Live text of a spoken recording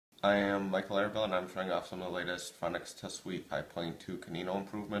I am Michael Arabell, and I'm showing off some of the latest Phoronix Test Suite 5.2 Canino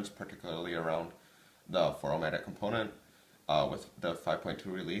improvements, particularly around the Phoromatic component. With the 5.2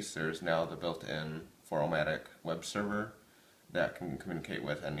 release, there's now the built-in Phoromatic web server that can communicate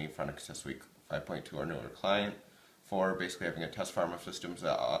with any Phoronix Test Suite 5.2 or newer client for basically having a test farm of systems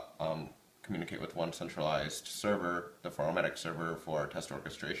that communicate with one centralized server, the Phoromatic server, for test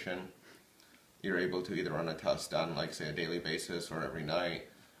orchestration. You're able to either run a test on, like, say, a daily basis or every night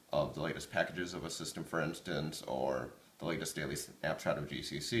of the latest packages of a system, for instance, or the latest daily snapshot of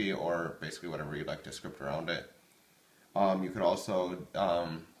GCC, or basically whatever you'd like to script around it. You could also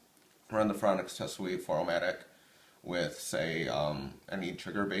run the Phoronix Test Suite Phoromatic with, say, any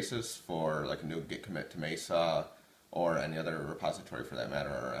trigger basis for like a new git commit to Mesa or any other repository for that matter,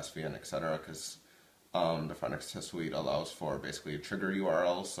 or SVN, etc. Because the Phoronix Test Suite allows for basically a trigger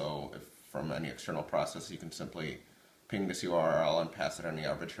URL, so if from any external process you can simply ping this URL and pass it any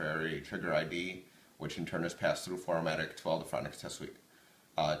arbitrary trigger ID, which in turn is passed through Phoromatic to all the Phoronix Test Suite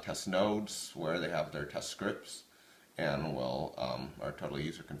test nodes where they have their test scripts and are totally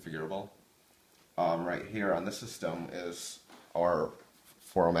user configurable. Right here on the system is our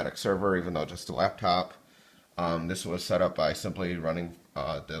Phoromatic server, even though just a laptop. This was set up by simply running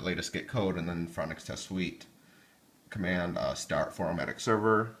the latest Git code and then Phoronix Test Suite command start Phoromatic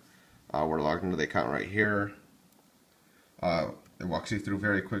server. We're logged into the account right here. It walks you through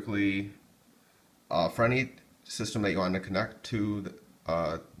very quickly. For any system that you want to connect to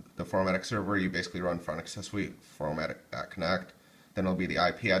the Phoromatic server, you basically run Phoronix Test Suite Phoromatic.connect. Then it'll be the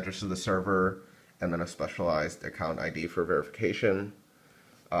IP address of the server, and then a specialized account ID for verification.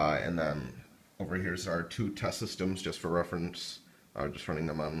 And then over here's our two test systems just for reference. Just running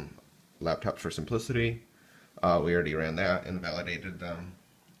them on laptops for simplicity. We already ran that and validated them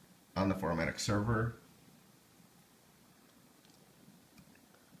on the Phoromatic server.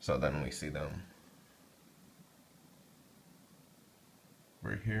 So then we see them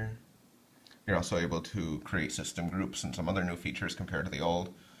over here. You're also able to create system groups and some other new features compared to the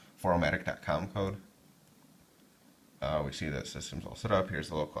old Phoromatic.com code. We see that system's all set up. Here's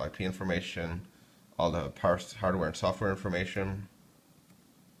the local IP information, all the parts, hardware and software information.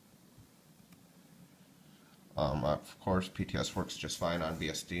 Of course, PTS works just fine on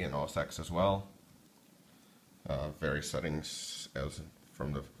BSD and OS X as well. Various settings as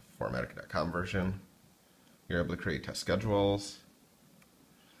from the Phoromatic.com version. You're able to create test schedules,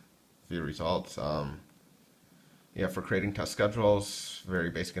 view results. For creating test schedules, very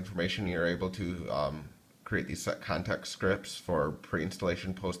basic information. You're able to create these set context scripts for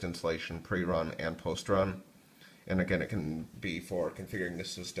pre-installation, post-installation, pre-run, and post-run. And again, it can be for configuring the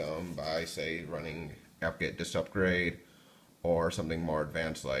system by, say, running apt-get dist upgrade, or something more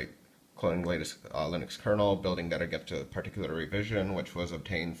advanced like cloning the latest Linux kernel, building that against a particular revision, which was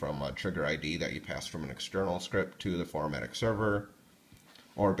obtained from a trigger ID that you passed from an external script to the Phoromatic server,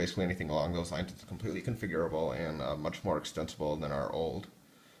 or basically anything along those lines. It's completely configurable and much more extensible than our old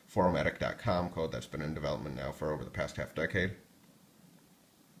Phoromatic.com code that's been in development now for over the past half decade.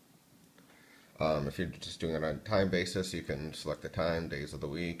 If you're just doing it on a time basis, you can select the time, days of the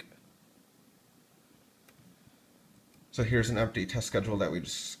week. So here's an empty test schedule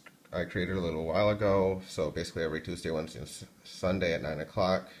that I created a little while ago. So basically every Tuesday, Wednesday, and Sunday at 9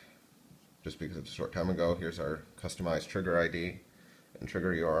 o'clock, just because it's a short time ago. Here's our customized trigger ID and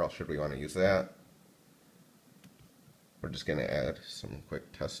trigger URL should we want to use that. We're just going to add some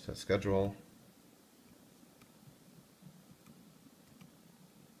quick tests to schedule.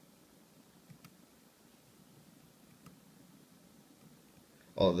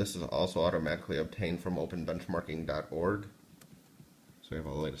 All of this is also automatically obtained from openbenchmarking.org. So we have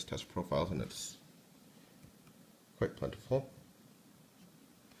all the latest test profiles, and it's quite plentiful.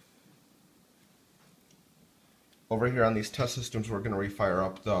 Over here on these test systems, we're going to refire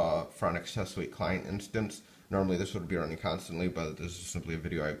up the Phoronix Test Suite client instance. Normally this would be running constantly, but this is simply a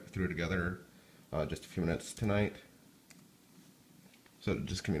video I threw together just a few minutes tonight. So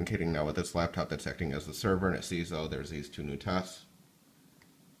just communicating now with this laptop that's acting as the server, and it sees, oh, there's these two new tests.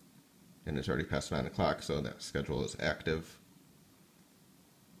 And it's already past 9 o'clock, so that schedule is active.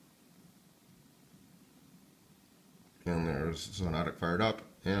 And there's Phoronix fired up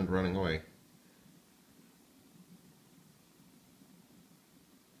and running away.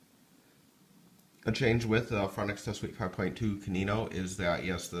 A change with Phoronix Test Suite 5.2 Canino is that,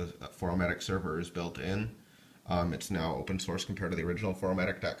 yes, the Phoromatic server is built in. It's now open source compared to the original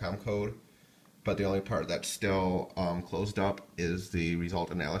Phoromatic.com code. But the only part that's still closed up is the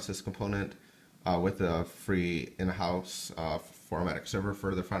result analysis component with the free in-house Phoromatic server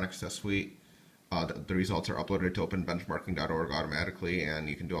for the Phoronix Test Suite. the results are uploaded to openbenchmarking.org automatically, and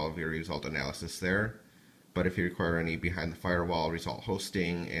you can do all of your result analysis there. But if you require any behind the firewall result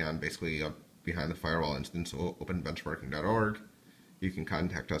hosting and basically a behind the firewall instance, openbenchmarking.org, you can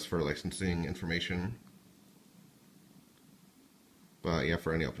contact us for licensing information. But yeah,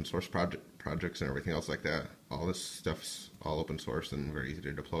 for any open source projects and everything else like that, all this stuff's all open source and very easy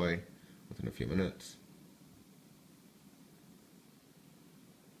to deploy within a few minutes.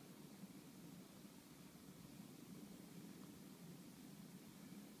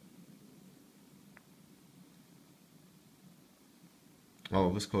 All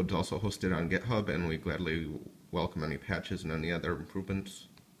of this code is also hosted on GitHub, and we gladly welcome any patches and any other improvements.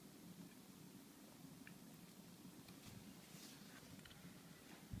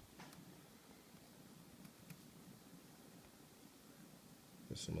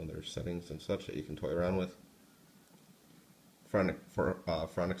 There's some other settings and such that you can toy around with.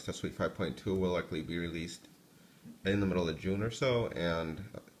 Phoronix Test Suite 5.2 will likely be released in the middle of June or so, and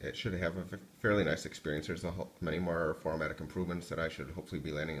it should have a fairly nice experience. There's many more Phoromatic improvements that I should hopefully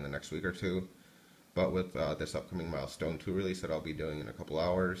be landing in the next week or two. But with this upcoming Milestone 2 release that I'll be doing in a couple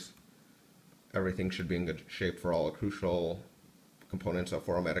hours, everything should be in good shape for all the crucial components of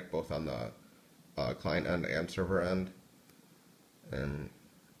Phoromatic, both on the client end and server end. And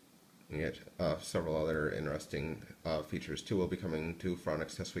yet several other interesting features too will be coming to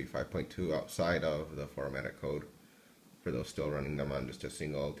Phoronix Test Suite 5.2 outside of the Phoromatic code, for those still running them on just a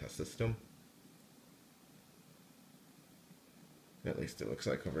single test system. At least it looks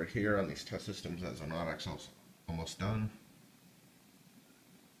like over here on these test systems that Zonotix is almost done.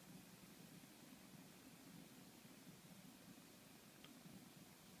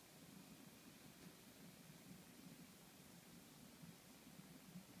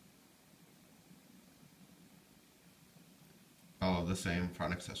 All of the same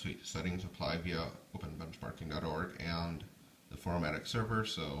Phoronix Test Suite settings apply via openbenchmarking.org and the Phoromatic server,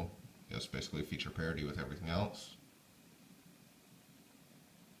 so yes, basically feature parity with everything else.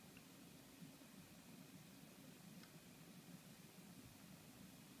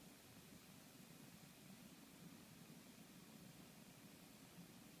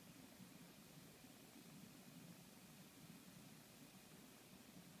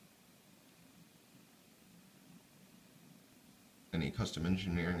 Any custom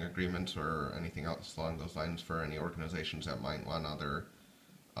engineering agreements or anything else along those lines for any organizations that might want other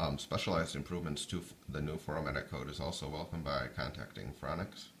specialized improvements to the new Phoromatic code is also welcome by contacting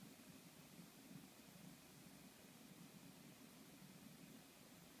Phoronix.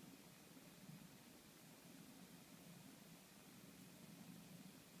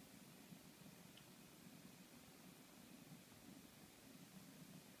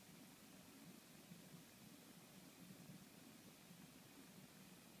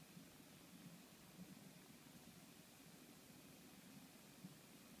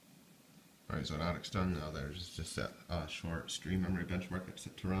 Alright, Zonotix done. Now there's just that short stream memory benchmark that's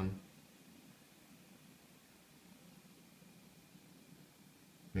set to run.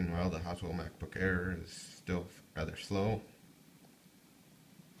 Meanwhile, the Haswell MacBook Air is still rather slow.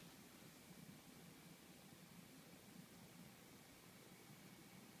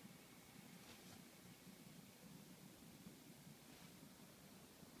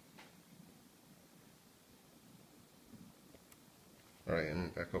 Alright,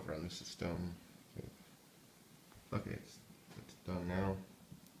 and back over on the system. Okay, it's done now.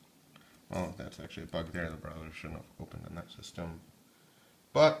 Oh, that's actually a bug there. The browser shouldn't have opened in that system.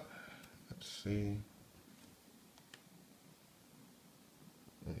 But, let's see.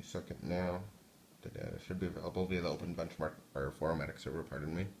 Any second now. The data should be available via the open benchmark or Phoromatic server,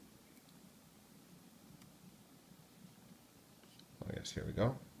 pardon me. Oh yes, here we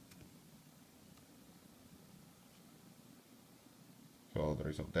go. So all the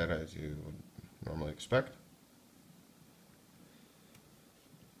result data as you would normally expect.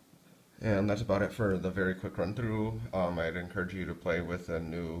 And that's about it for the very quick run through. I'd encourage you to play with a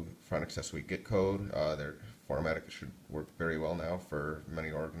new Phoronix Test Suite Git code. Their Phoromatic should work very well now for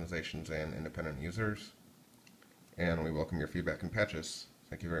many organizations and independent users. And we welcome your feedback and patches.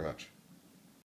 Thank you very much.